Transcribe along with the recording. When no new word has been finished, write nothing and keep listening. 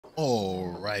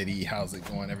Alrighty, how's it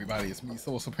going, everybody? It's me,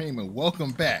 SoloSupreme, and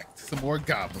welcome back to some more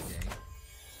Goblin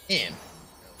game and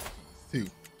 2.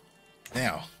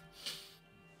 Now,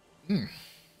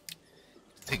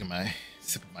 taking my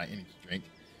sip of my energy drink,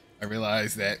 I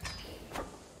realized that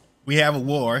we have a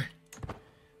war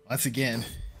once again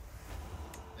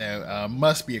that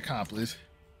must be accomplished.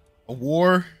 A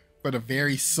war for the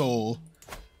very soul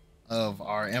of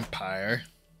our empire.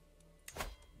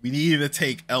 We need to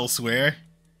take elsewhere.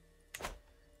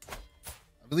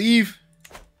 I believe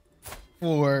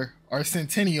for our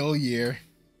centennial year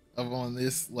of on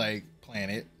this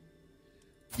planet,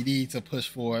 we need to push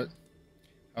forward.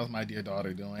 How's my dear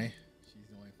daughter doing? She's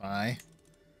doing fine.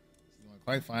 She's doing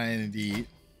quite fine indeed.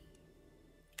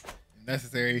 If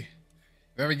necessary,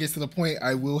 if it ever gets to the point,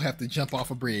 I will have to jump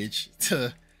off a bridge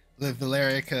to let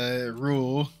Valerica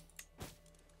rule.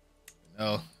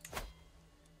 No,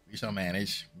 we shall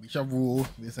manage. We shall rule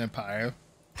this empire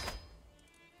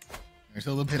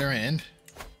until the bitter end,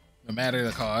 no matter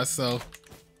the cost. So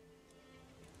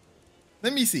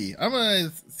let me see. I'm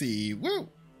gonna see what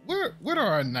are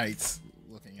our knights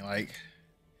looking like.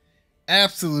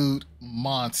 Absolute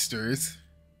monsters.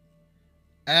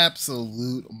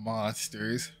 Absolute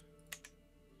monsters.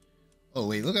 Oh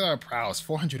wait, look at our prowess.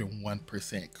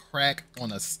 401%. Crack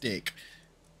on a stick.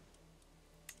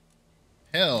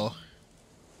 Hell.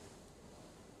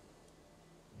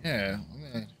 Yeah.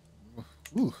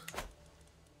 Ooh.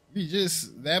 We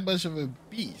just that much of a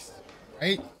beast,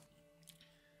 right?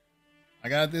 I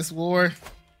got this war. It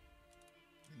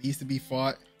needs to be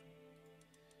fought.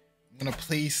 I'm gonna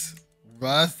place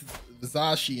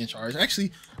Vazashi in charge.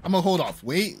 Actually, I'm gonna hold off.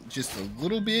 Wait, just a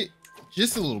little bit.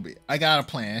 Just a little bit. I got a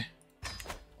plan.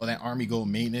 Oh, that army gold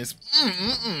maintenance.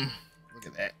 Look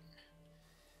at that.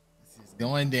 This is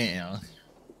going down.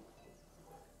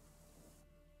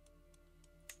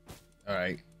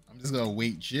 Alright. I'm just gonna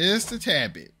wait just a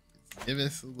tad bit. Just give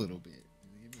us a little bit.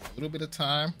 Give me a little bit of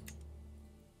time.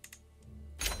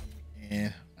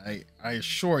 And I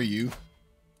assure you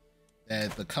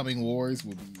that the coming wars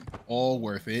will be all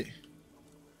worth it.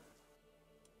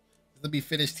 Let me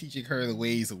finish teaching her the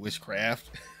ways of witchcraft.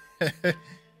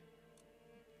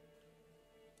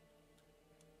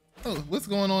 Oh, what's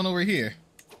going on over here?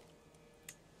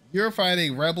 You're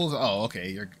fighting rebels. Oh, okay,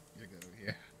 you're good over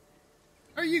here.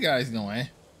 How are you guys doing?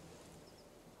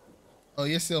 Oh,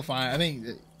 you're still fine. I think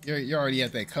you're already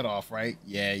at that cutoff, right?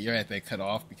 Yeah, you're at that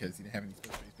cutoff because you didn't have any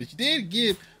special traits. But you did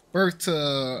give birth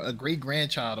to a great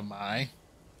grandchild of mine,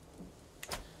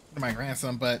 my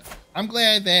grandson. But I'm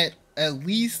glad that at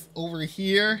least over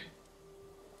here,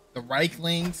 the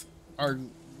Reichlings are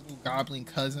little goblin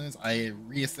cousins. I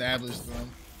reestablished them.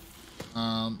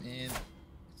 And it's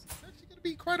actually gonna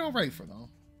be quite all right for them.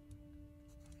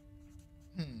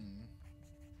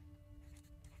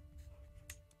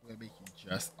 We'll make you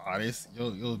just honest.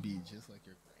 You'll be just like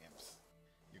your gramps,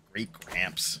 your great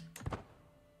gramps.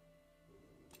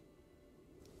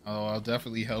 Oh, I'll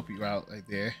definitely help you out right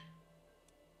there.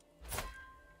 All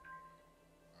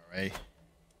right.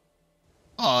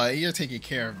 Oh, you're taking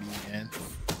care of me, man.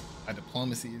 My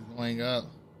diplomacy is going up.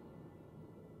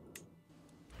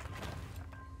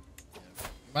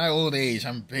 In my old age,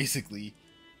 I'm basically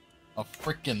a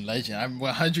freaking legend. I'm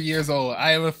 100 years old.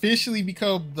 I have officially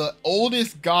become the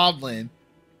oldest goblin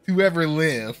to ever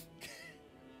live.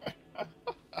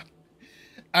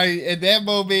 At that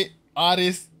moment,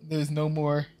 honest, there's no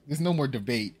more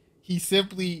debate. He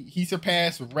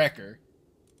surpassed Wrecker.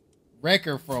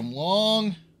 Wrecker from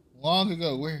long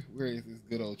ago. Where is this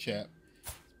good old chap?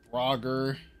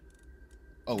 Brogger.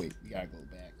 Oh wait, we gotta go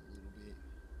back a little bit.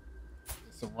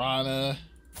 Serena,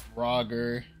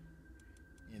 Brogger,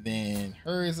 and then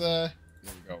Herza.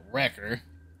 There we go.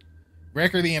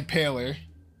 Wrecker the Impaler.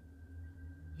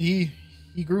 He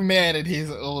grew mad at his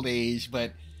old age,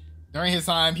 but during his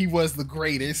time, he was the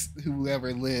greatest who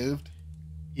ever lived.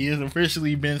 He has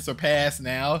officially been surpassed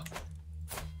now.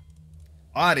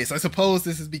 Otis. I suppose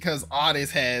this is because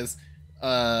Otis has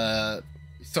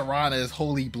Serena's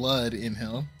holy blood in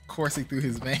him, coursing through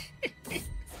his veins.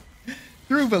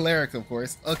 Through Valerica, of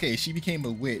course. Okay, she became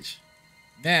a witch.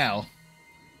 Now,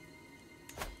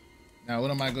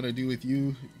 what am I going to do with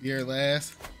you, dear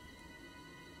lass?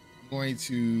 I'm going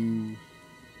to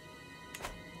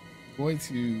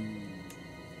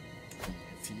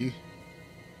you.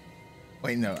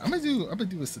 Wait, no. I'm gonna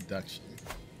do a seduction.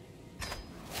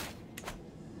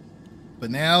 But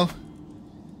now,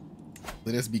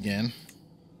 let us begin.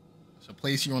 I shall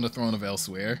place you on the throne of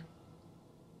Elsewhere.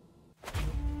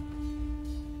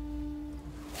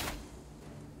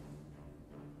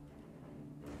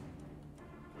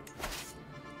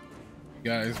 You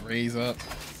guys raise up.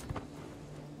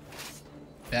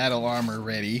 Battle armor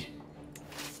ready.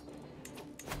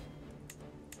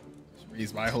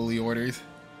 Raised by holy orders.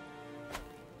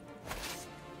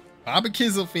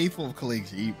 Babakiz faithful of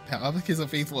Caliggi, Babakiz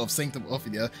faithful of Sanctum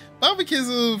Ophidia,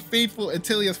 Babakiz faithful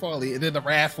Attilius Folly, and then the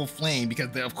Wrathful Flame,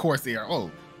 because of course they are.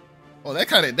 Oh,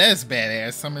 that's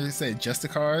badass. Somebody said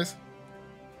Justicars.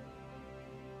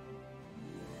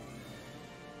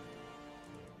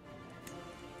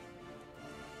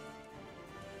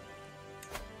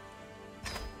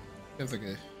 That's like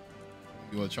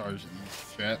you want to charge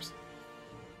these traps.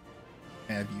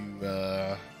 Have you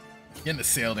getting the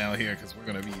sail down here because we're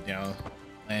gonna be down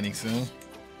landing soon.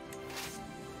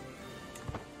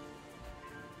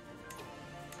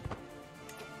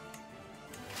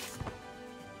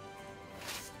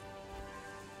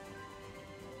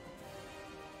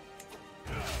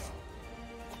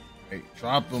 Right,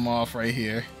 drop them off right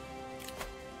here.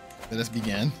 Let us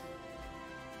begin.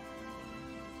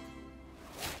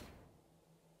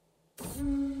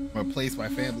 I'm gonna place my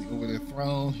family over the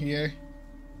throne here.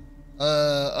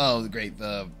 Oh, great,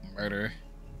 the murder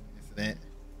incident.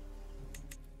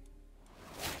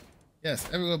 Yes,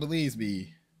 everyone believes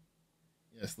me.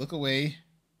 Yes, look away.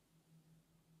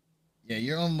 Yeah,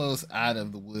 you're almost out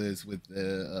of the woods with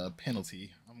the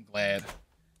penalty. I'm glad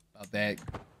about that,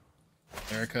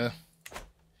 Erica.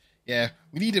 Yeah,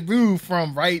 we need to move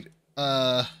from right,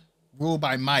 rule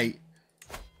by might.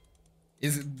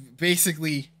 Is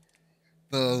basically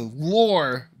the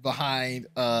lore behind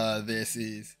this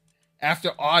is after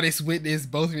Audis witnessed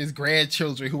both of his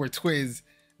grandchildren who were twins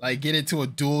like get into a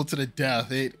duel to the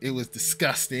death. It was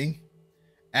disgusting.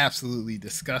 Absolutely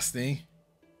disgusting.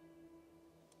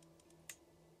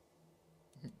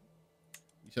 We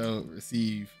shall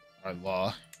receive our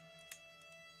law.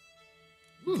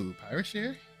 Ooh, pirate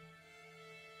share?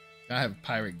 I have a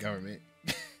pirate government.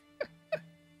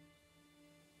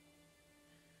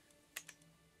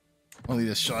 Only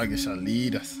the strongest shall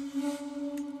lead us.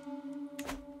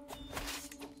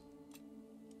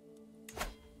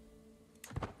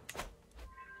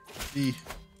 See,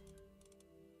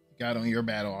 got on your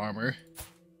battle armor.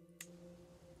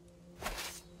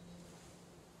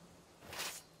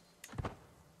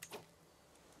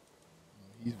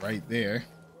 He's right there.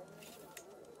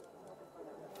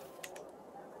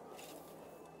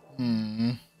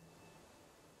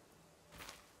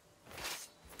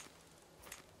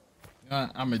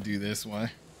 I'm gonna do this one.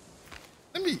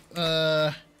 Let me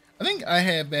I think I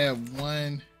have that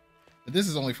one, but this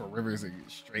is only for rivers and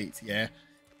straits. Yeah,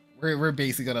 we're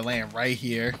basically gonna land right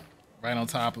here, right on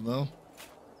top of them.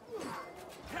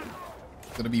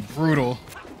 It's gonna be brutal.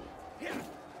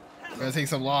 We're gonna take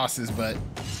some losses, but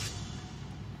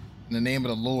in the name of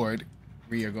the Lord,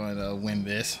 we are going to win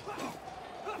this.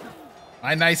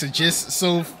 My knights are just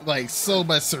so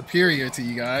much superior to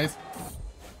you guys.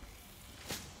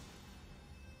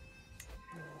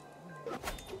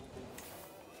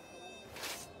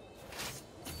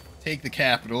 Take the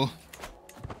capital.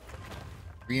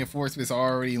 Reinforcements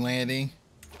are already landing.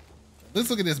 Let's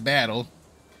look at this battle.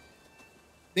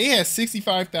 They had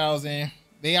 65,000.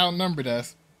 They outnumbered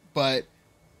us, but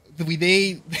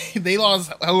they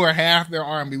lost over half their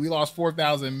army. We lost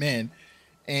 4,000 men,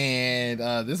 and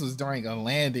this was during a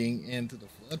landing into the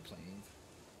floodplains.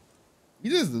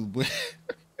 We just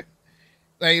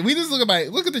like we just look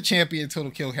at the champion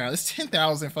total kill count. It's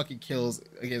 10,000 fucking kills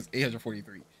against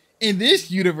 843. In this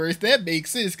universe, that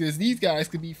makes sense because these guys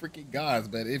could be freaking gods.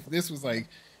 But if this was like,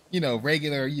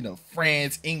 regular,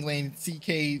 France, England,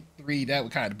 CK3, that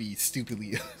would kind of be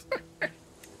stupidly.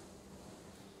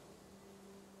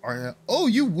 Oh,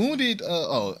 you wounded.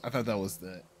 Oh, I thought that was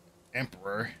the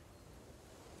Emperor.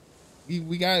 We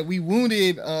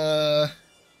wounded some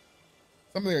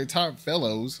of their top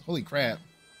fellows. Holy crap!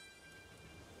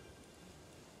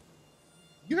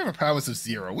 You have a prowess of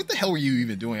 0. What the hell were you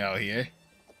even doing out here?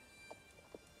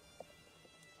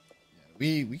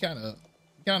 We kind of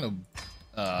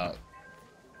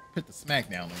put the smack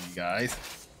down on you guys.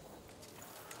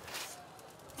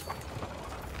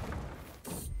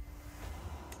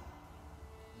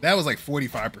 That was like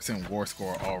 45% war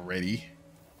score already.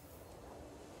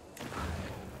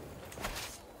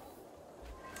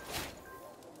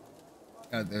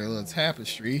 Got their little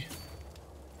tapestry.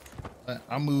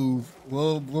 I'll move.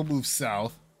 We'll move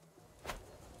south.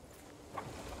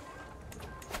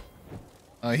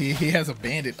 He has a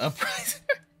bandit uprising.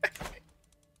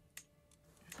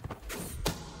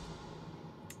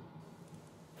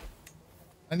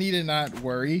 I need to not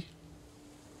worry.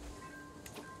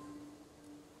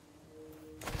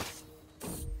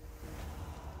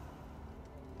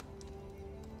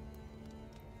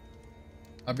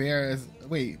 My bear is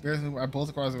bears are both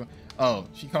across the. Oh,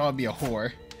 she called me a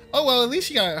whore. Oh well, at least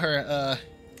she got her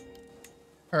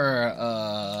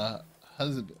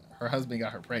husband. Her husband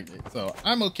got her pregnant, so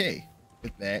I'm okay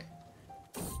with that.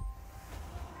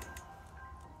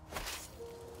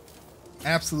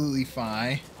 Absolutely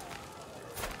fine.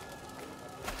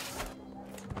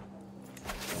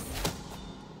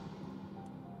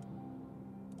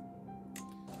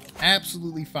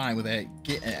 Absolutely fine with that.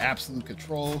 Get an absolute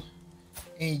control.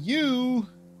 And you're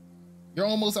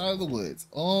almost out of the woods.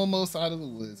 Almost out of the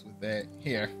woods with that.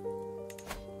 Here.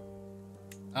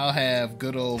 I'll have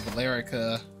good old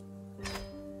Valerica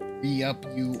re-up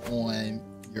you on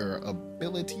your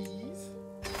abilities.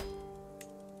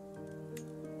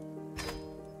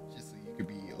 Just so you could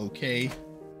be okay.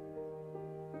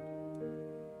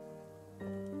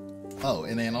 Oh,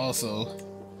 and then also,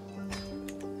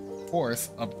 of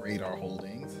course, upgrade our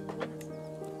holdings.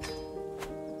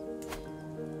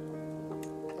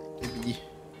 Give me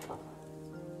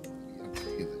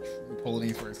upgrade the troop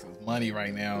holdings first, because money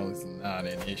right now is not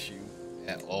an issue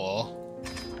at all.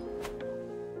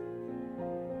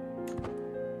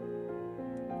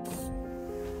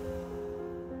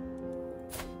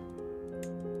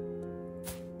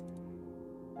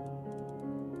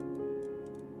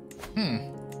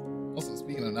 Also,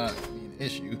 speaking of not being an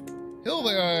issue, he'll be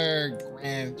our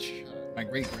my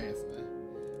great grandson.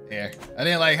 There. I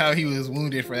didn't like how he was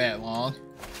wounded for that long.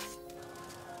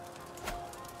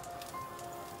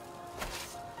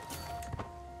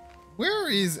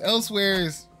 Where is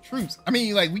Elsewhere's troops? I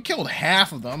mean, like, we killed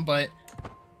half of them, but I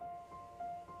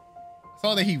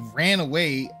saw that he ran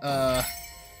away.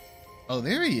 Oh,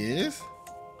 there he is.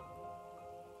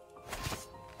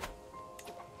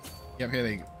 Yep,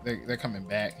 here they're coming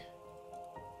back.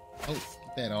 Oh,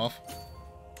 get that off.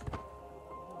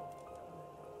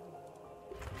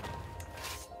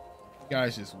 You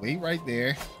guys just wait right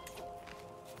there.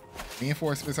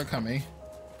 Reinforcements are coming.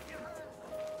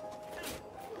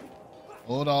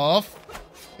 Hold off.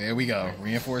 There we go.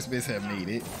 Reinforcements have made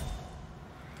it.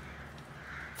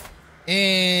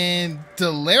 And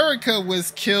Delarica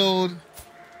was killed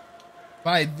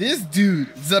by this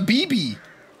dude, Zabibi.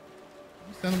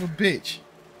 Son of a bitch.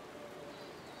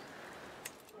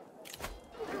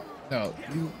 No,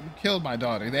 you killed my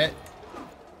daughter. That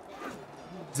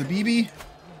Zabibi?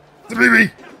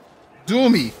 Zabibi! Do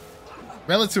me!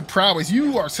 Relative prowess.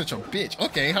 You are such a bitch.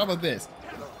 Okay, how about this?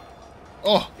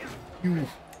 Oh, you.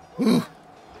 Ooh.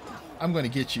 I'm gonna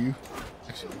get you.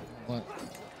 Actually, what?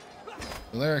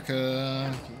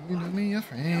 Valerica, can you do me a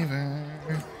favor?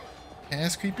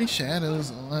 Cast creeping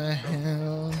shadows on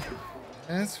him.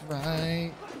 That's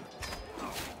right.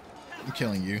 I'm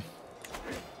killing you.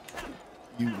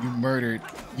 You murdered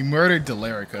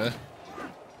Delarica.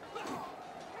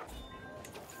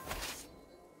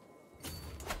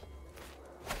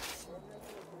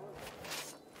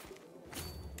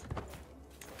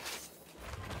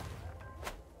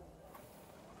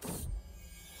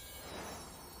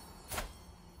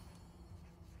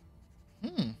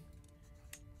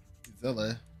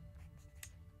 Zilla.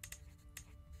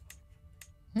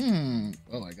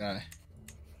 Oh my god.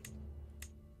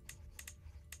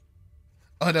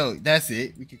 Oh no, that's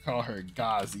it. We could call her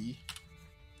Ghazi.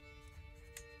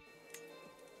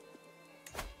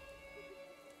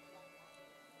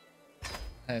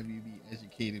 Have you be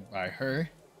educated by her.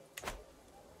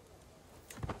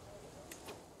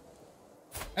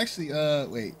 Actually,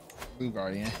 wait. Blue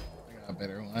Guardian. I got a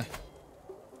better one.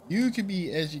 You could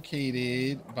be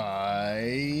educated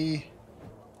by...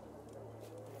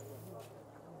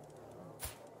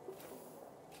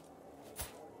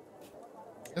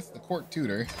 That's the court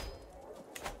tutor.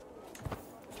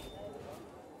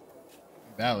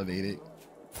 Validated.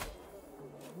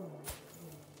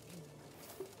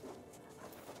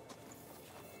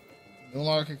 No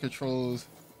longer controls.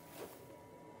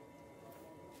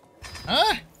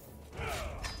 Huh?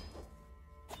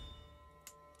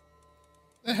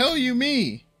 The hell you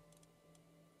mean?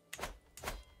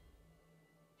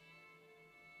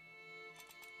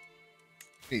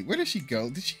 Wait, where did she go?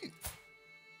 Did she?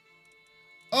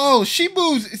 Oh, she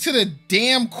moves to the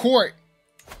damn court.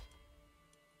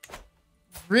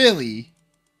 Really?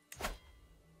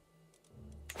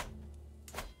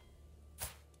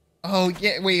 Oh,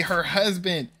 yeah. Wait, her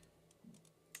husband.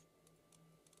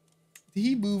 Did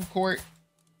he move court?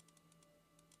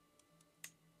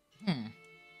 Hang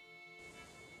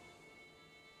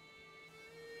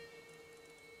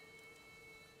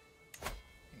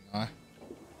on.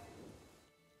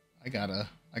 I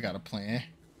got a plan.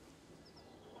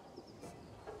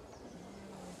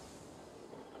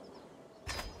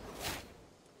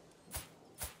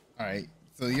 All right.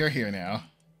 So you're here now.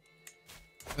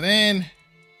 So then.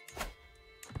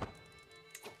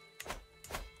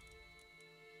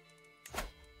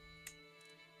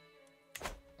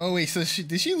 Oh wait, so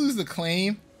did she lose the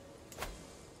claim?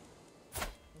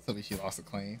 Let's hope she lost the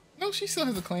claim. No, she still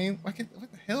has a claim. What the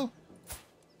hell?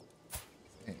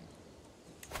 Hang on.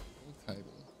 Full title.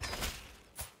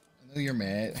 I know you're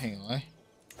mad. Hang on.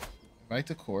 Invite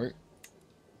to court.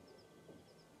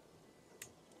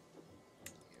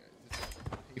 Yeah,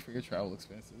 just pay for your travel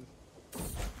expenses.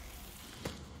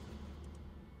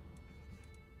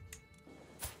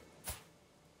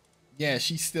 Yeah,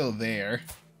 she's still there.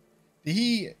 Did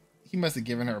he must have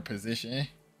given her a position.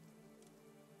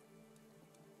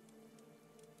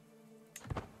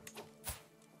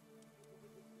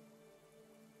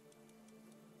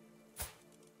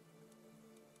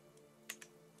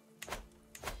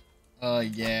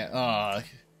 Yeah.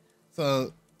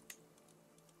 So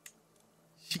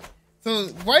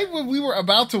right when we were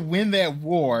about to win that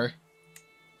war,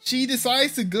 she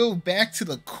decides to go back to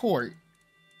the court.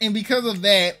 And because of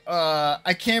that,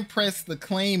 I can't press the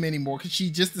claim anymore because she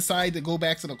just decided to go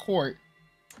back to the court.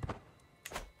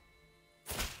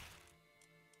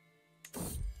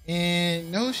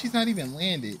 And no, she's not even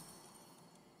landed.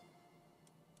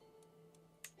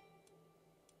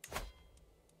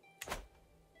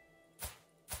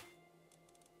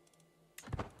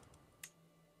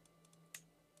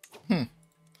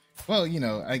 Well, you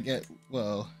know, I get,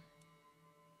 well.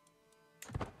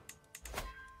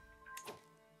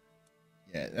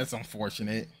 Yeah, that's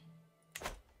unfortunate.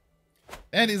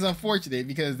 That is unfortunate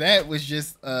because that was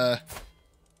just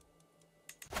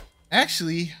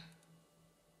actually,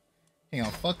 hang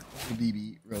on, fuck the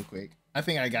BB real quick. I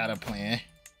think I got a plan.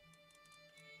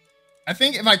 I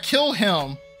think if I kill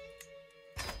him,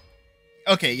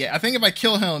 okay, yeah, I think if I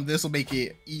kill him, this will make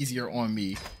it easier on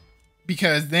me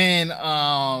because then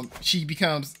she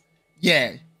becomes,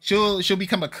 yeah, she'll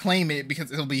become a claimant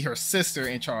because it'll be her sister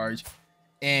in charge.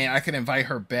 And I can invite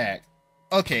her back.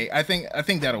 Okay, I think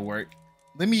that'll work.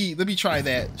 Let me try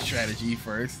that strategy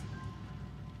first.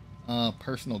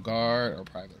 Personal guard or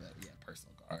private? Yeah,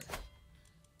 personal guard.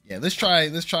 Yeah, let's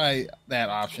try that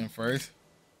option first.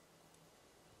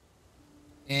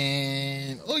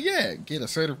 And oh yeah, get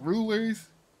assertive rulers.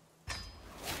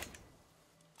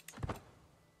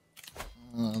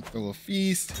 Throw a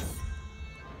feast.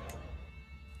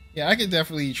 Yeah, I could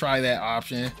definitely try that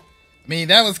option. I mean,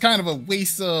 that was kind of a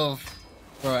waste of...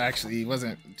 Well, actually, it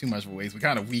wasn't too much of a waste. We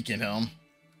kind of weakened him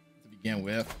to begin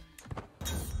with.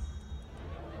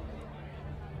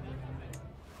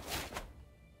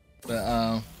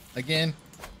 But, again,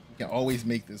 we can always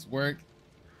make this work.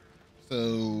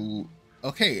 So,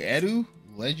 okay, Edu,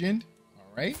 legend.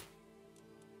 All right.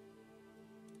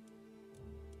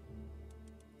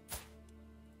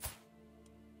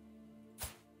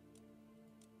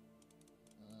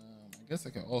 I guess I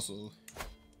can also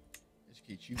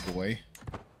educate you, boy.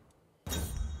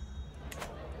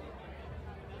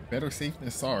 Better safe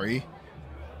than sorry.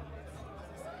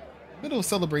 Middle of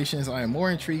celebrations, I am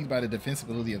more intrigued by the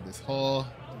defensibility of this hall.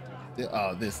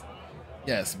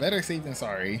 Yes, better safe than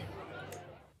sorry.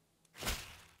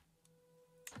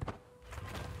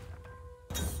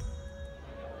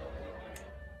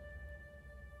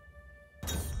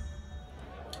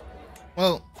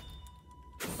 Well,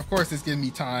 of course, this gives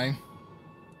me time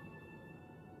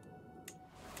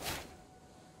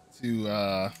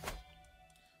to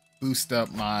boost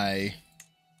up my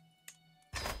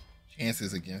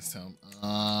chances against him.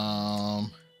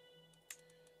 Let's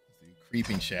see,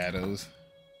 creeping shadows.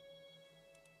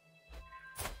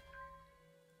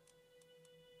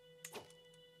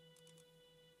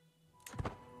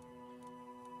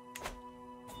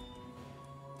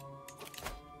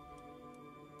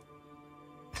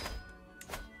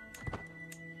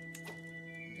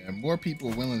 Yeah, more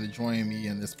people willing to join me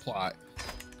in this plot.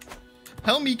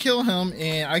 Help me kill him,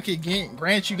 and I could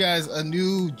grant you guys a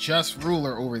new just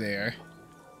ruler over there.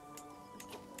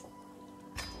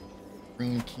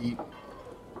 Rune keep.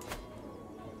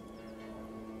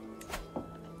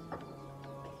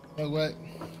 You know what?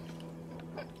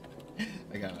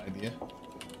 I got an idea.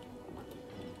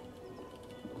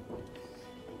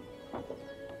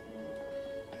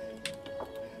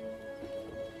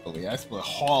 Oh yeah, I spelled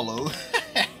hollow.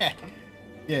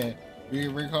 Yeah. We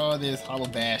call this Hollow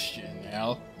Bastion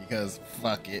now because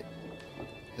fuck it.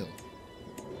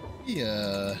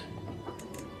 Yeah.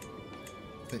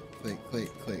 Click, click, click,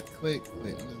 click, click,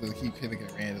 click. I'm just gonna keep clicking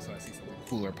at random so I see something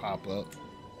cooler pop up.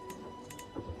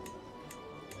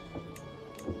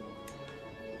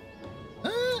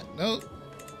 Nope.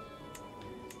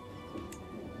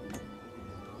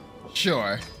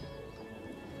 Sure.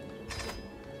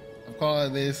 call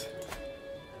this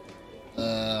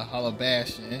Hollow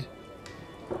Bastion.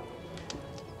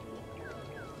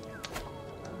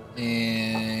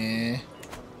 And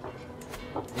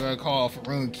we're gonna call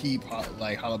Faroon Keep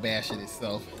like Hollow Bastion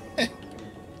itself.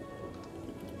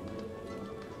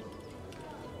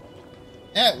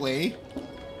 That way,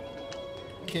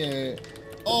 can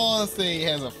all say it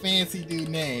has a fancy dude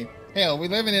name. Hell, we're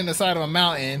living in the side of a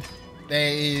mountain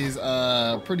that is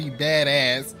pretty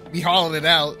badass. We hollowed it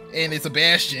out, and it's a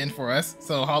bastion for us,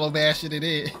 so Hollow Bastion it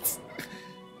is.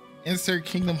 Insert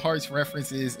Kingdom Hearts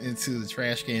references into the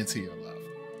trash can to your left.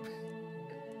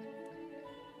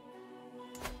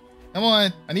 Come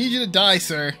on, I need you to die,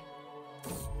 sir.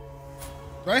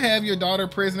 Do I have your daughter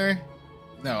prisoner?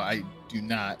 No, I do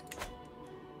not.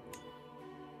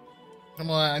 Come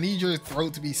on, I need your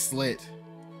throat to be slit.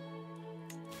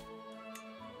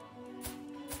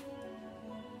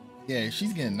 Yeah,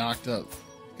 she's getting knocked up.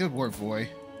 Good work, boy.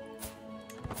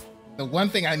 The one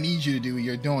thing I need you to do,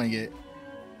 you're doing it.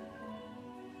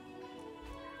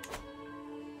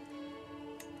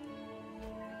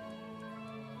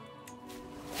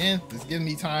 And it's giving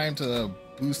me time to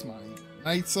boost my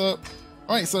knights up.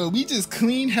 Alright, so we just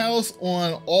clean house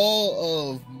on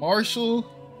all of Marshall.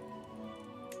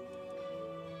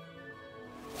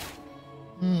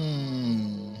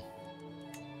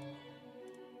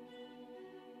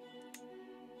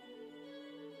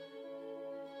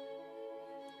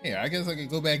 Yeah, I guess I could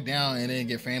go back down and then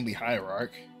get Family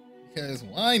Hierarch. Because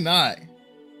why not?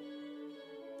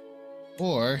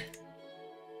 Or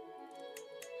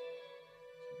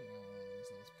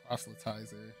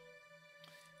proselytizer.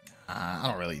 Nah, I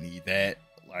don't really need that,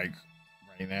 like,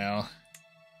 right now.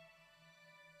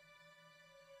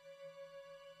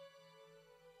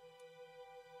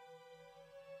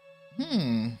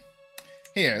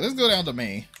 Here, let's go down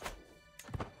domain.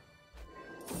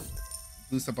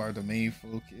 Boost up our domain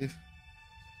focus.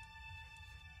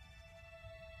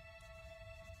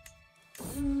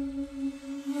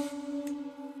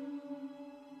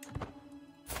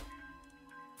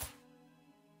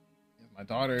 My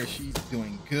daughter, she's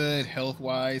doing good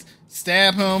health-wise.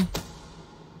 Stab him.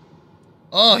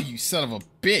 Oh, you son of a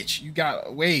bitch. You got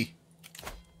away.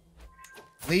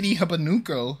 Lady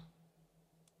Habanuko.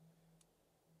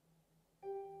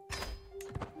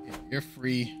 Yeah, you're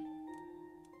free.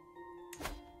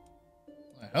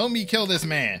 Help me kill this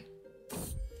man.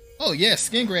 Oh, yes.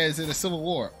 Skingrads in the Civil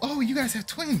War. Oh, you guys have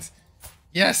twins.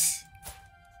 Yes.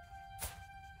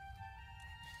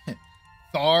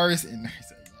 Thars and...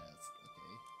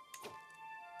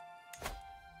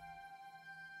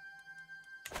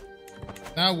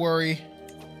 Not worry.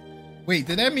 Wait,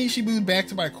 did that mean she moved back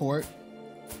to my court?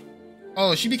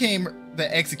 Oh, she became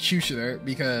the executioner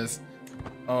because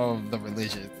of the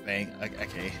religious thing.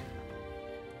 Okay.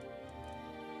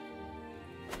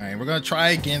 Alright, we're gonna try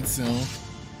again soon.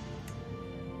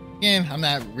 Again, I'm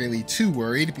not really too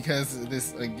worried because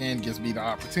this again gives me the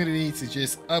opportunity to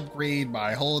just upgrade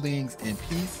my holdings in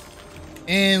peace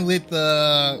and let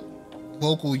the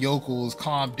local yokels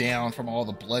calm down from all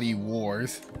the bloody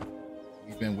wars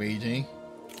we've been waging.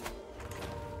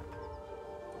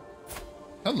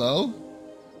 Hello.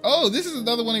 Oh, this is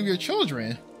another one of your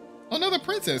children. Another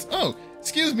princess. Oh,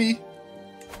 excuse me.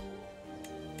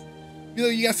 You know,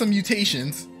 you got some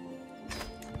mutations.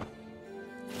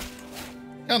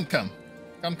 Come.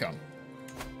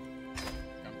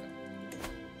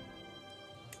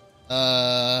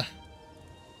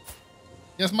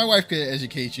 Yes, my wife could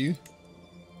educate you.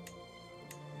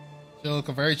 She'll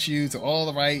convert you to all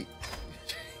the right.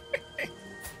 It's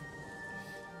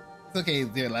okay,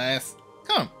 dear lass.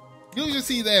 Come. You'll just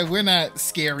see that we're not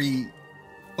scary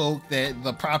folk that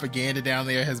the propaganda down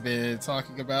there has been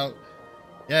talking about.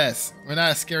 Yes, we're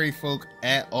not scary folk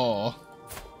at all.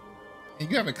 And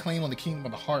you have a claim on the Kingdom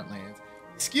of the Heartlands.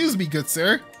 Excuse me, good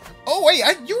sir. Oh, wait,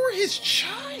 you were his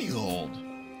child.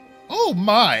 Oh,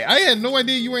 my. I had no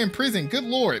idea you were in prison. Good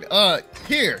lord.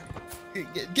 Here.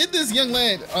 Get this young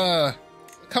lad, a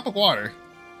cup of water.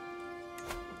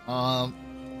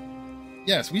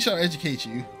 Yes, we shall educate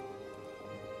you.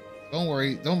 Don't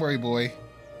worry, boy.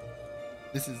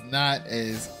 This is not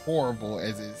as horrible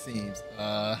as it seems.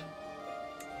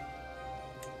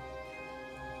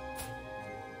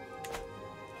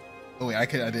 Oh wait, I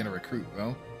didn't recruit,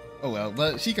 bro. Oh well,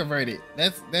 but she converted.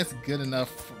 That's good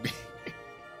enough for me.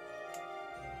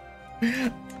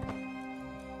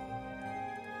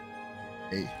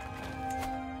 Hey,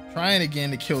 trying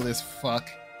again to kill this fuck.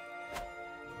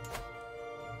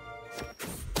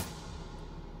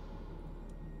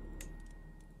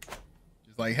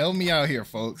 Just like help me out here,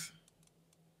 folks.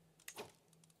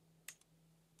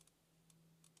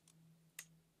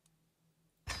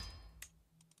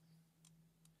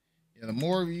 Yeah, the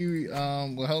more you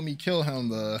will help me kill him,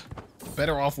 the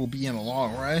better off we'll be in the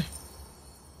long run.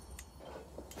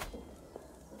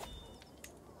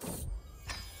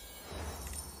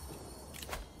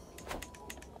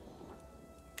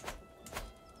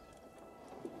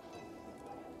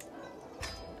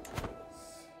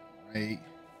 Right.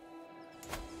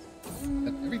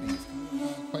 Everything's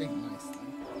quite nicely.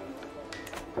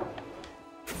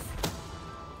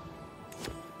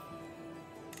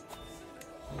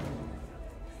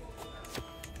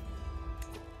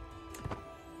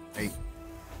 Right.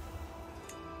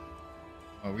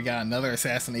 Oh, we got another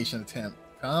assassination attempt.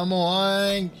 Come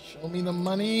on, show me the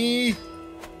money.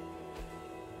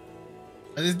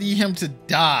 I just need him to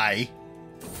die.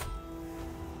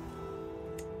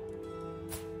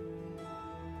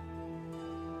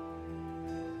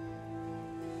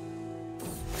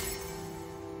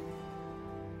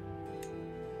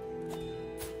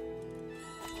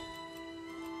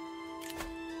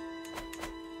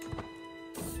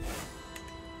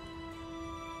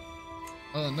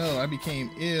 Oh no, I became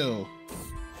ill.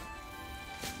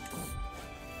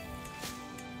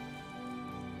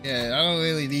 Yeah, I don't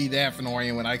really need that for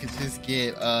Norian when I could just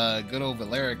get good old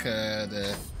Valerica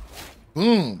to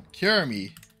boom, cure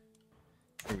me.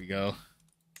 There we go.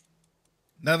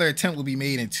 Another attempt will be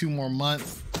made in 2 more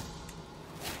months.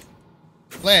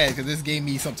 Glad, because this gave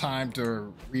me some time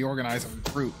to reorganize and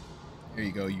recruit. There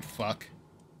you go, you fuck.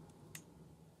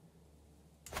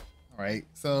 Alright,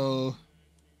 so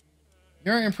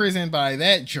you're imprisoned by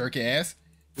that jerk ass,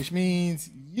 which means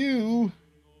you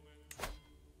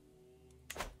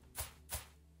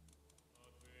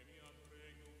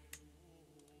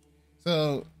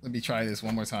so let me try this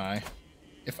one more time.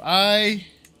 If I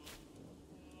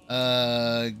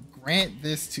grant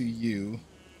this to you,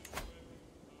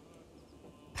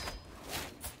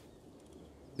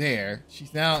 there,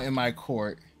 she's now in my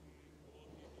court.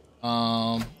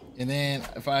 And then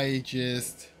if I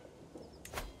just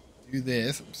do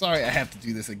this, I'm sorry I have to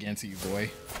do this again to you,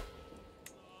 boy.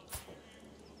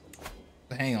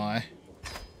 But hang on.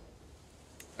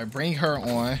 I bring her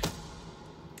on.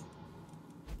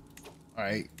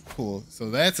 Alright, cool.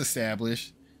 So that's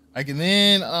established. I can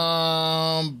then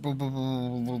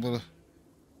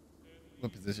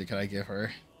what position can I give her?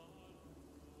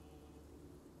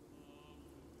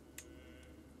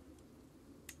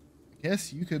 I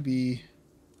guess you could be.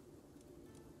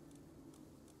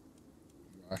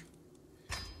 You are.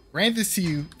 Grant this to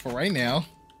you for right now.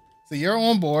 So you're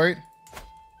on board.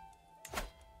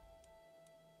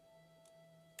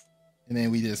 And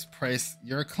then we just press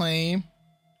your claim.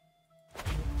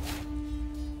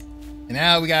 And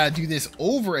now we gotta do this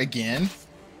over again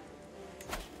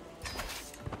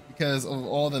because of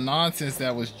all the nonsense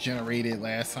that was generated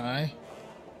last time.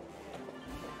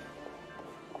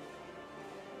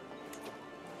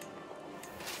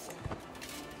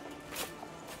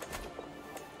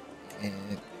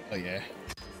 And oh yeah,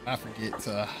 let's not forget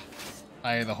to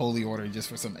hire the Holy Order just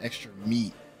for some extra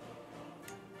meat.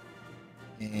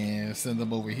 And send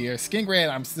them over here. Skingrad,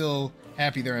 I'm still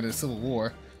happy they're in the Civil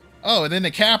War. Oh, and then the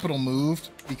capital moved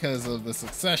because of the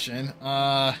succession.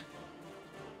 I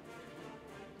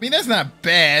mean, that's not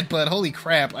bad, but holy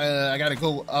crap, I gotta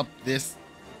go up this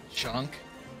chunk.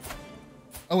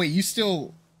 Oh, wait, you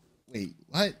still... Wait,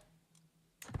 what?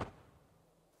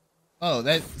 Oh,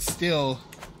 that's still,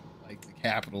 like, the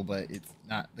capital, but it's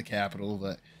not the capital,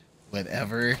 but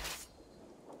whatever.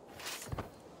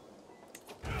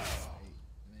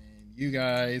 You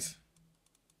guys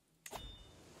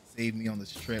save me on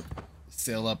this trip.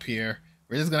 Sail up here.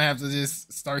 We're just gonna have to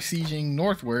just start sieging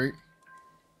northward.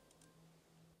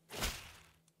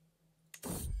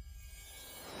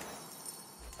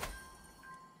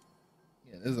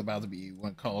 Yeah, this is about to be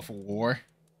one colorful war.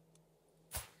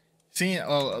 Seeing,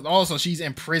 oh, also she's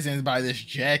imprisoned by this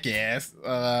jackass.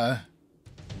 Yeah,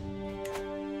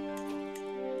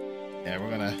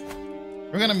 we're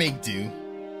gonna make do.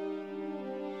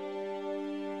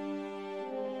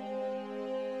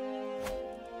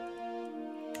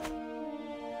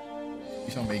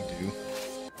 Shall make do.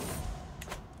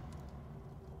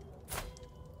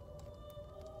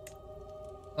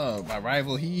 Oh, my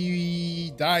rival,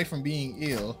 he died from being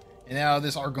ill, and now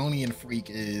this Argonian freak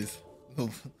is the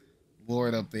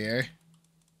lord up there.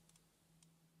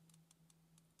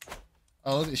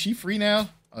 Oh, is she free now?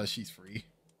 Oh, she's free.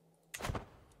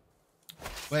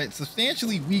 But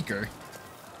substantially weaker.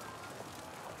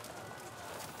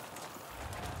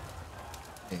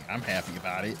 Hey, I'm happy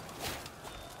about it.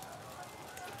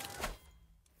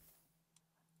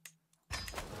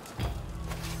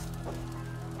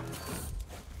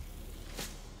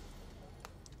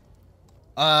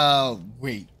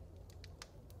 Wait.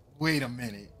 Wait a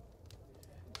minute.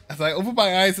 As I open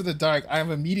my eyes in the dark, I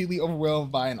am immediately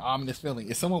overwhelmed by an ominous feeling.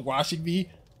 Is someone watching me?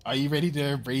 Are you ready to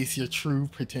embrace your true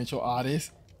potential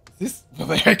artist? Is this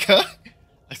Valerica?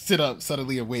 I sit up,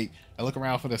 suddenly awake. I look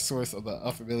around for the source of the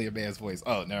unfamiliar man's voice.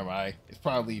 Oh, never mind. It's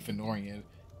probably Fenorian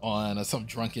on some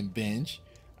drunken binge.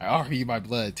 I offer you my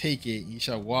blood. Take it. You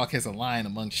shall walk as a lion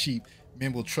among sheep.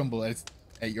 Men will tremble at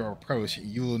your approach.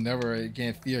 You will never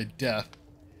again fear death.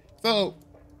 So,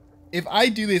 if I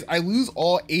do this, I lose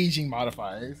all aging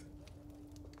modifiers.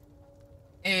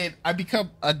 And I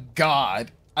become a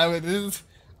god.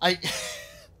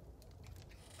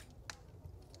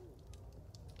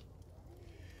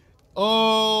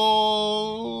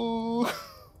 Oh.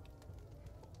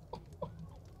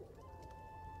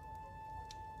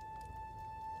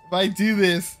 If I do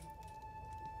this,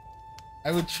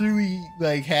 I would truly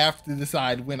like have to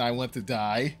decide when I want to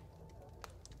die.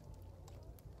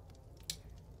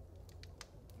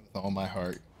 With all my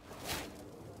heart.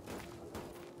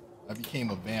 I became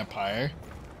a vampire.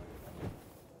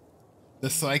 The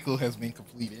cycle has been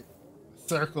completed. The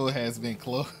circle has been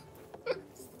closed.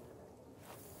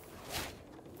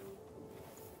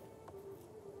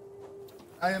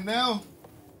 I am now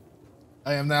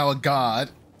a god.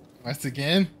 Once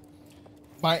again,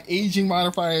 my aging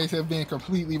modifiers have been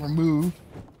completely removed.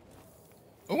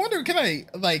 I wonder, can I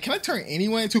turn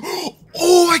anyone into?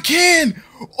 Oh, I can!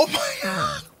 Oh my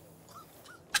god!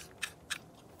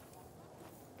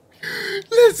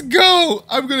 Let's go!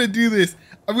 I'm gonna do this.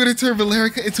 I'm gonna turn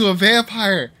Valerica into a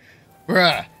vampire,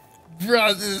 bruh.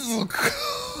 This is so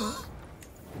cool.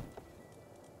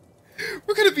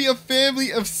 We're gonna be a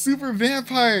family of super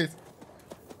vampires.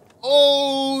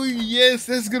 Oh yes,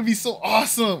 that's gonna be so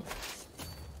awesome.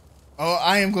 Oh,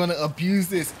 I am gonna abuse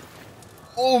this.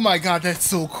 Oh my god, that's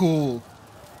so cool.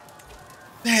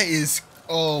 That is,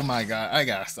 oh my god, I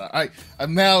gotta stop.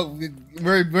 I'm now,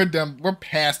 we're done. We're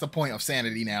past the point of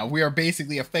sanity now. We are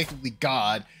basically effectively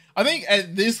God. I think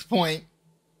at this point,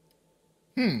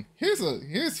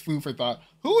 here's food for thought.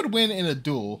 Who would win in a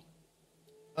duel?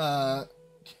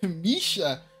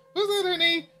 Misha, who's that her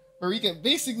name? Marika,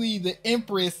 basically the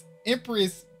Empress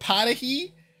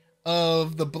Patahi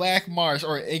of the Black Marsh,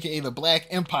 or aka the Black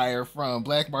Empire from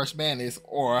Black Marsh Madness,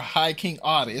 or High King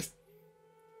Audis.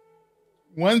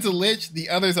 One's a lich, the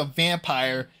other's a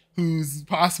vampire who's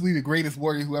possibly the greatest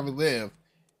warrior who ever lived.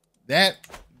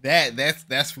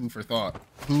 That's food for thought.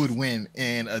 Who would win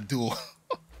in a duel?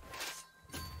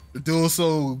 The duel is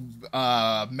so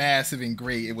massive and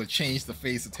great, it would change the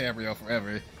face of Tamriel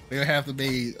forever. They would have to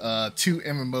make 2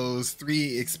 MMOs,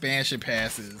 3 expansion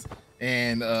passes,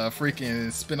 and a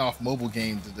freaking spin-off mobile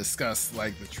game to discuss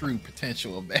like the true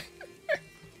potential of that.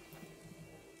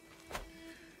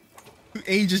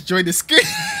 A just joined the skit.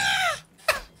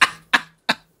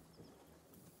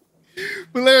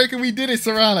 Valerica, we did it,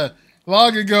 Serena.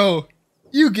 Long ago.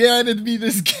 You guided me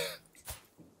this game.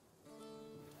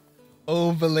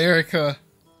 Oh, Valerica.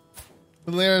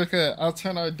 Valerica, I'll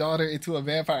turn our daughter into a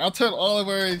vampire. I'll turn all of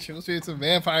her children into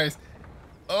vampires.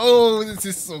 Oh, this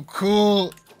is so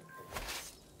cool.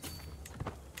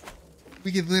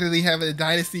 We could literally have a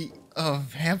dynasty of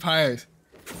vampires.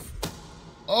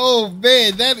 Oh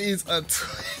man, that is a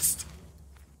twist.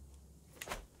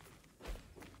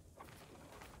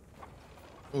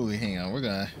 Oh, hang on, we're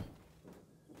gonna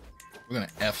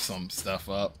F some stuff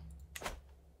up.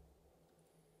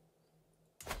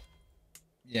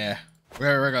 Yeah,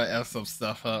 we're gonna F some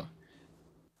stuff up.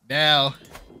 Now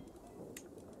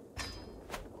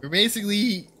we're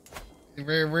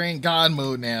in God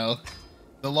mode now.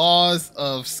 The laws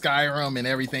of Skyrim and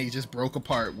everything just broke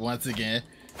apart once again.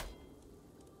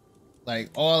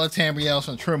 Like all of Tamriel's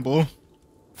from Trimble.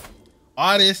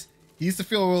 Audis, he used to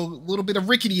feel a little bit of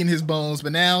rickety in his bones,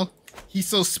 but now he's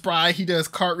so spry he does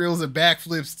cartwheels and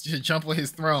backflips to jump on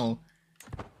his throne.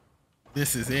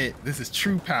 This is it. This is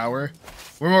true power.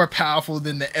 We're more powerful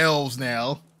than the elves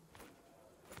now.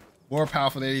 More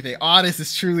powerful than anything. Audis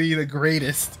is truly the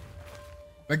greatest.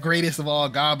 The greatest of all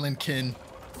Goblin kin.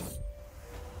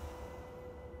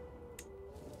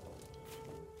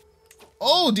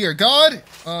 Oh dear God!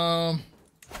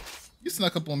 You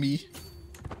snuck up on me.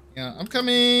 Yeah, I'm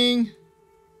coming.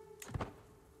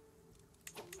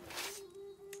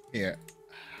 Here,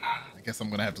 I guess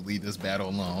I'm gonna have to leave this battle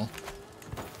alone.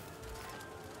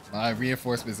 My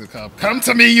reinforcements will come. Come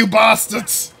to me, you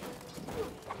bastards!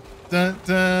 Dun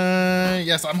dun.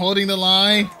 Yes, I'm holding the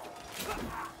line.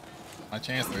 My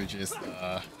chancellor just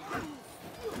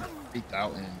freaked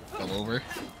out and fell over.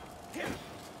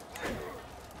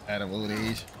 Out of old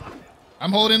age.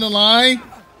 I'm holding the line.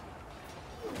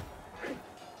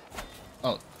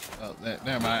 Oh,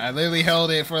 never mind. I literally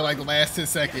held it for like the last 10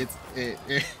 seconds.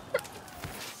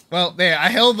 Well, there, I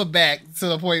held them back to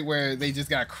the point where they just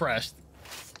got crushed.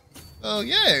 Oh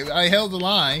yeah, I held the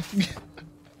line.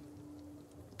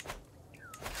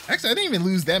 Actually, I didn't even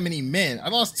lose that many men. I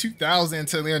lost 2,000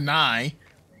 to their 9.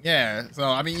 Yeah, so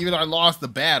I mean, even though I lost the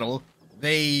battle,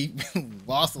 they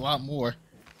lost a lot more.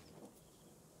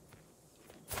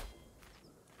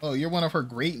 Oh, you're one of her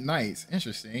great knights.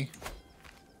 Interesting.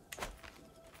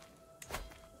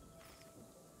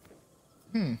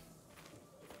 I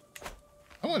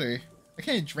wonder, I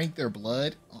can't drink their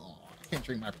blood. Oh, I can't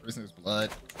drink my prisoner's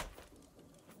blood.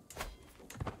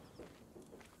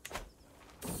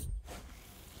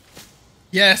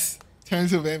 Yes! Turn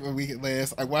to event where we get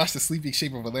last. I watch the sleeping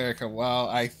shape of Valerica while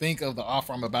I think of the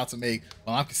offer I'm about to make.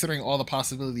 While I'm considering all the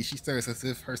possibilities, she stirs as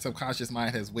if her subconscious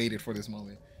mind has waited for this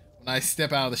moment. When I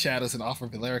step out of the shadows and offer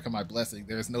Valerica my blessing,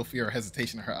 there is no fear or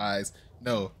hesitation in her eyes.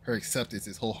 No, her acceptance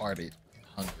is wholehearted and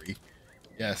hungry.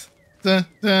 Yes. Dun,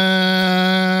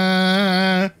 dun,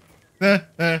 dun,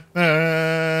 dun,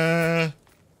 dun.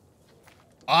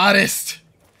 Honest.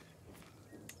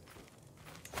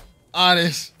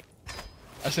 Honest.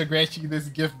 I shall grant you this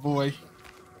gift, boy.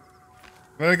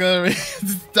 We're gonna raise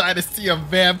this dynasty of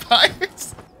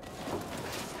vampires.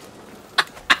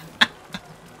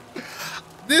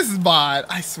 This mod,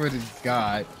 I swear to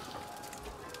God.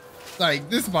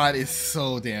 Like, this mod is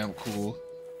so damn cool.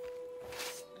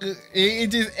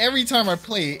 It just, every time I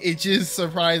play it, it just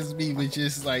surprises me with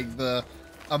just like the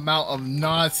amount of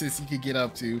nonsense you could get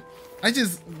up to. I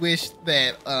just wish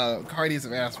that Guardians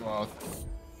of Azeroth,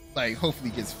 like, hopefully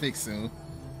gets fixed soon.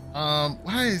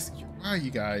 Why are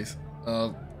you guys?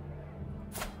 Hell,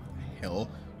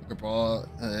 Wicker Brawl,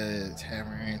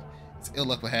 Tavern. It's ill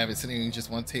luck would have it. Sitting just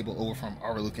one table over from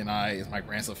Araluk and I is my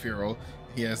grandson Firo.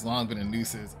 He has long been a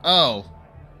nuisance. Oh.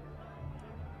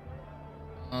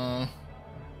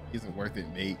 He isn't worth it,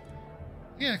 mate.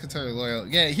 Yeah, Katara loyal.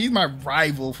 Yeah, he's my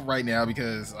rival for right now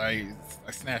because I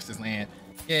snatched his land.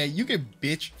 Yeah, you could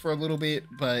bitch for a little bit,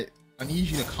 but I need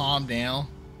you to calm down.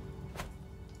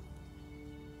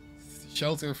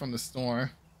 Shelter from the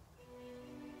storm.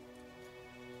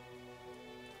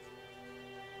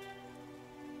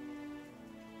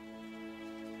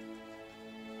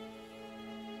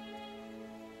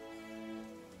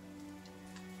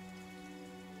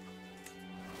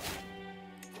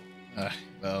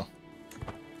 Well,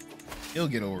 he'll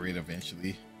get over it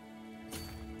eventually.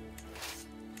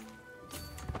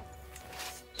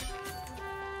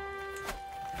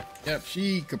 Yep,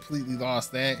 she completely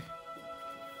lost that.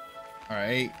 All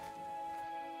right.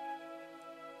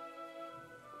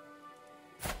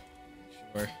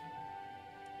 Sure.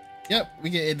 Yep,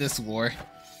 we can end this war.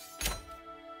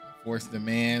 Force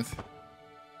demands.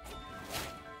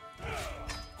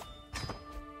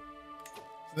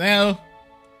 So now,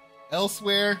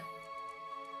 elsewhere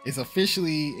is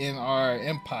officially in our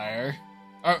empire.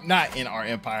 Or not in our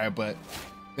empire, but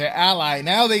their ally.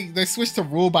 Now they switched to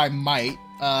rule by might.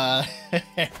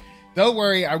 Don't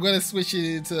worry, I'm gonna switch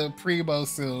it into Primo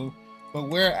soon. But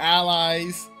we're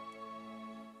allies.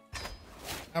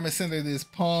 I'm gonna send her this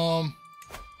poem.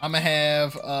 I'm gonna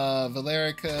have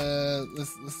Valerica.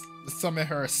 Let's summon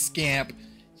her a scamp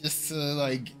just to,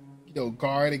 like, you know,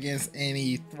 guard against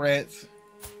any threats.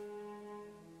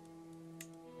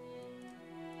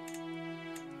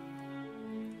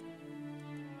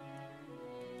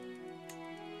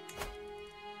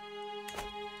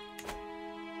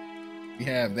 We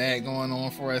have that going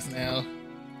on for us now.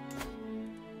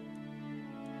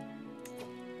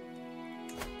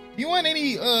 You want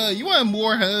any, you want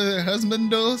more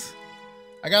husbandos?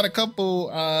 I got a couple,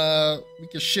 we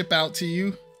can ship out to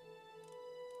you.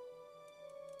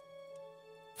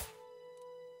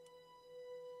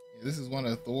 Yeah, this is one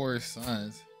of Thor's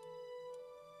sons.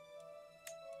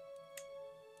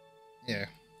 Yeah.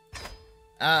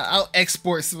 I'll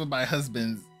export some of my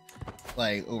husbands,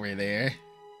 like, over there.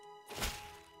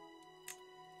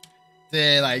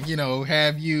 To, like, you know,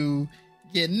 have you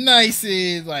get nice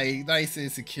and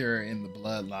secure in the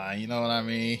bloodline, you know what I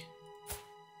mean?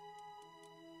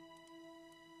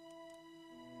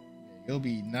 You'll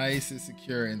be nice and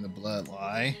secure in the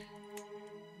bloodline.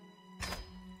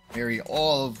 Marry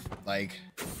all of, like,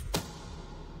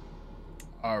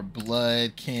 our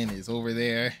blood kin is over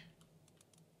there.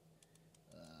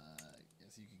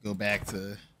 Guess you could go back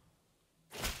to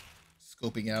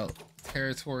scoping out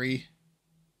territory.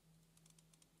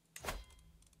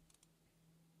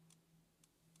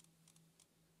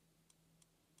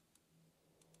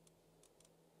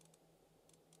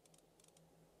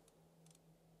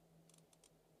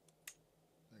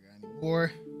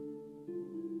 More.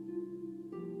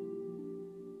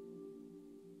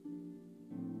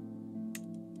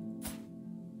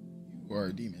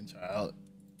 a demon child.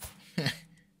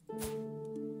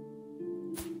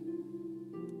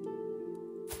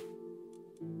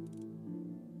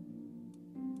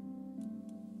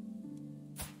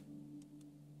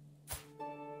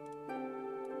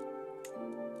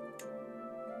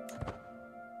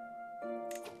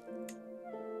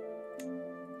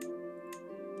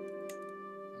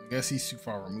 I guess he's too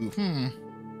far removed. I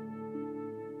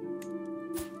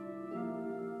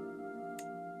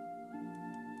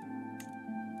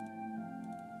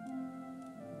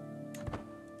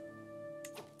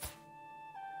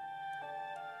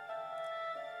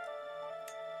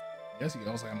guess he can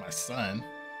also have my son.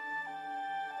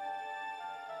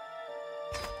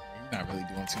 He's not really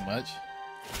doing too much.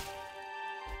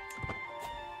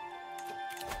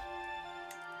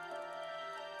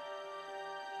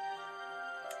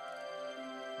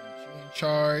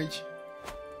 Charge.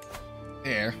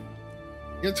 There.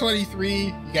 You're 23.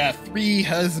 You got 3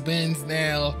 husbands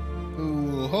now who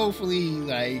will hopefully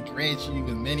like grant you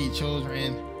with many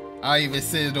children. I even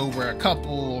sent over a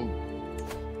couple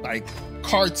like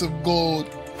carts of gold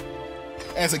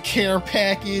as a care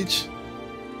package.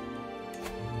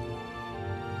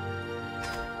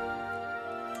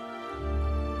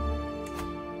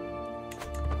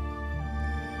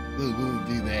 We'll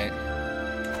do that.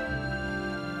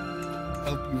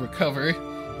 Help you recover.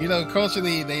 You know,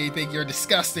 culturally, they think you're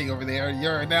disgusting over there.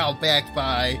 You're now backed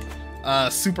by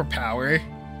superpower.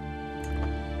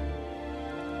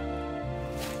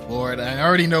 Lord, I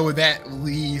already know what that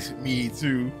leads me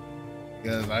to,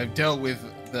 because I've dealt with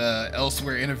the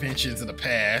elsewhere interventions in the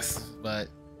past, but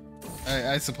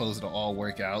I suppose it'll all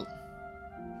work out.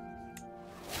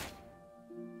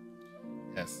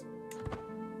 Yes.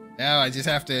 Now I just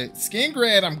have to...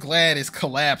 Skingrad, I'm glad, is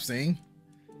collapsing.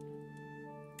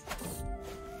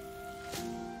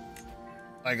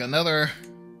 Like another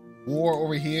war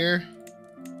over here.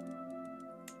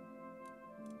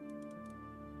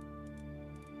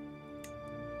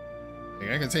 Like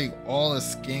I could take all of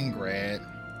Skingrad.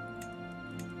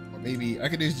 Or maybe I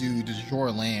could just do the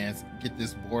Jor lands, get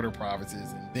this border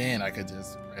provinces, and then I could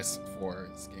just press for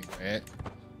Skingrad.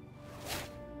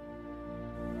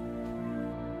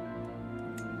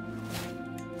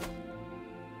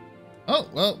 Oh,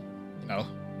 well, you know,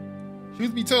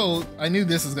 truth be told, I knew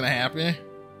this was gonna happen.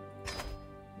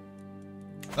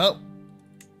 Oh,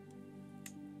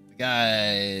 we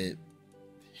got...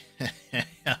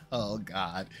 oh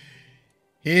God,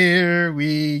 here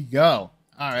we go.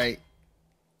 All right,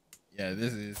 yeah,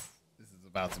 this is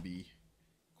about to be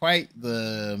quite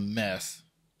the mess.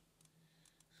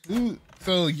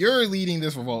 So you're leading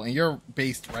this revolt, and you're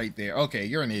based right there. Okay,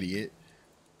 you're an idiot.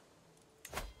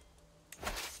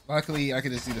 Luckily, I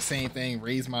could just do the same thing,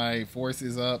 raise my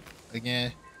forces up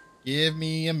again. Give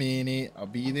me a minute. I'll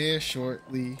be there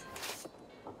shortly.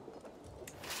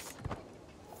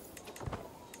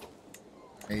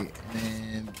 Alright,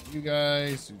 and then you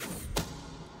guys...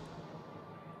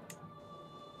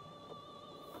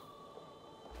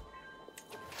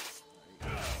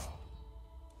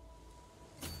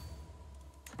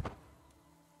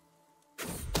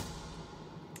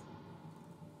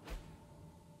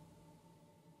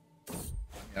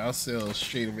 I'll sail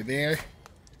straight over there.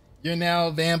 You're now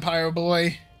vampire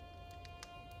boy.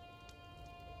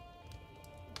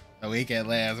 Awake at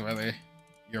last, brother.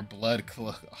 Your blood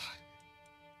cloak. Oh,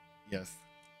 yes.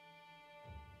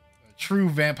 A true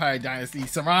vampire dynasty.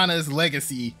 Serana's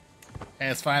legacy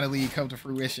has finally come to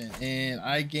fruition. And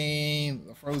I gain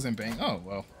a frozen bang. Oh,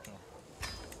 well.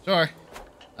 Sure.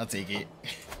 I'll take it.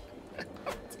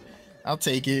 I'll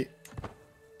take it.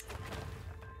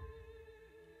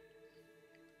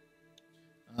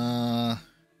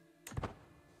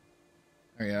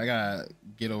 Okay, I gotta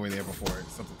get over there before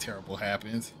something terrible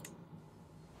happens.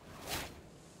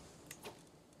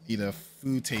 Need a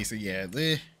food taster. Yeah,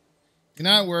 do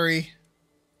not worry.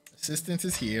 Assistance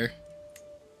is here.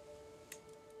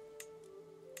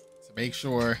 So make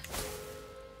sure.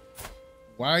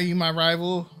 Why are you my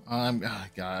rival? Oh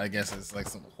God, I guess it's like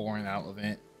some pouring out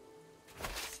event.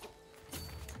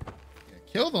 Yeah,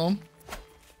 kill them.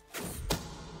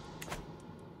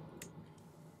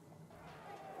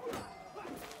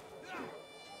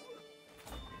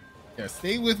 Yeah,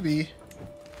 stay with me.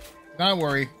 Don't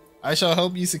worry. I shall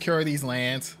help you secure these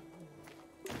lands.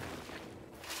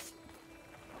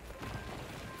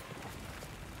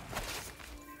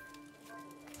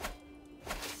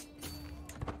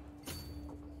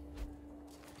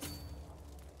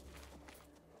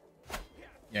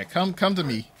 Yeah, come to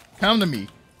me. Come to me.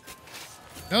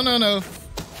 No.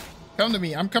 Come to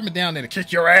me. I'm coming down there to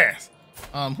kick your ass.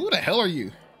 Who the hell are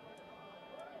you?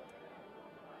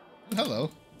 Hello.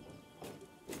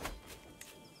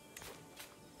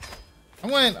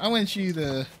 I want you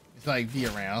to like be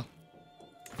around.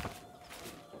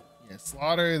 Yeah,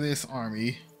 slaughter this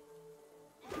army.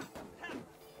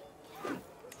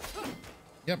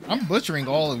 Yep, I'm butchering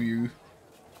all of you.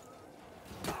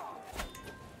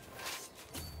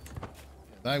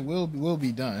 I will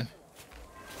be done.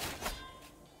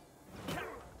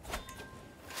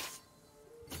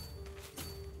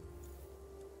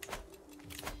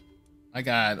 I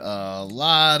got a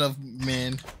lot of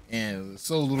men and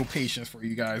so little patience for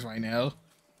you guys right now.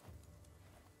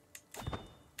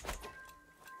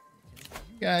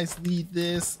 You guys need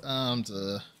this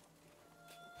to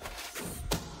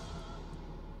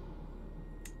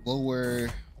lower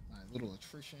my little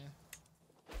attrition.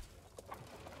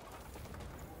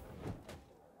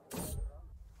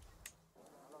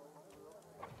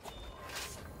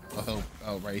 I'll help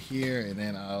out right here, and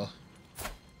then I'll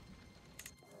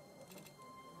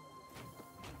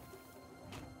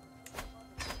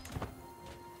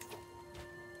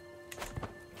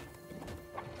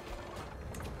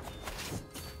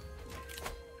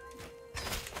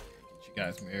get you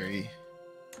guys married.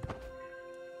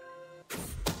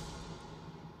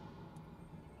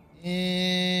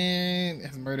 And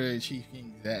has murdered Chief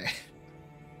King Zach.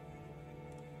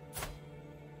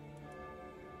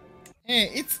 And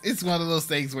it's one of those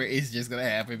things where it's just gonna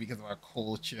happen because of our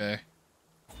culture.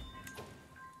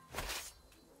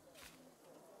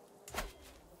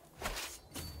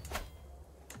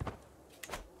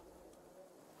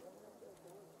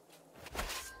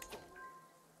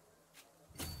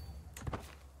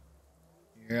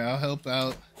 Here, I'll help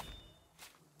out.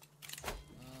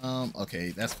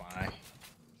 Okay, that's fine.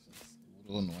 Just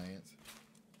a little annoyance.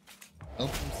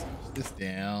 Help him siege this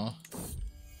down.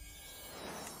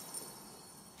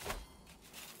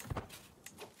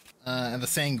 And the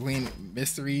sanguine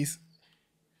mysteries.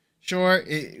 Sure,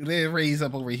 they raise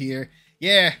up over here.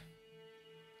 Yeah.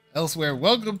 Elsewhere,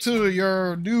 welcome to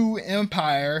your new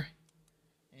empire.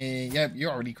 And yep,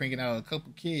 you're already cranking out a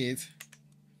couple kids.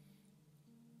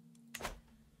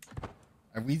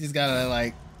 We just gotta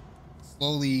like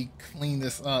slowly clean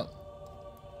this up.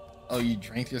 Oh, you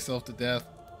drank yourself to death,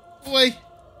 boy.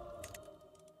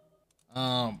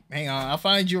 Hang on, I'll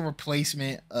find you a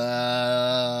replacement. Huh?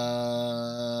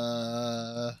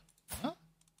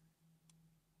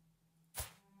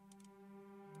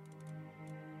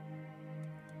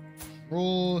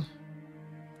 Roll.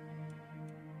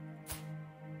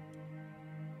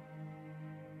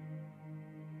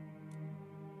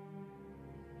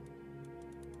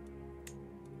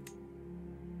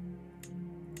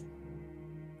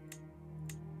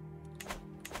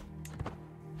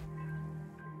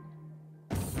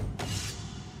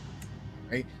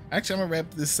 Right. Actually, I'm gonna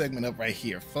wrap this segment up right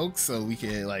here, folks, so we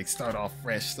can like start off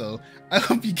fresh. So I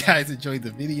hope you guys enjoyed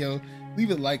the video.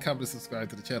 Leave a like, comment, and subscribe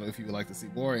to the channel if you would like to see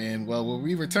more. And well, when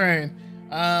we return,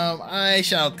 I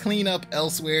shall clean up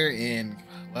elsewhere, and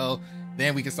well,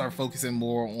 then we can start focusing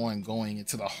more on going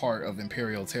into the heart of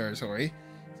Imperial territory. So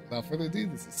without further ado,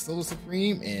 this is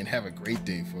SoloSupreme, and have a great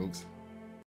day, folks.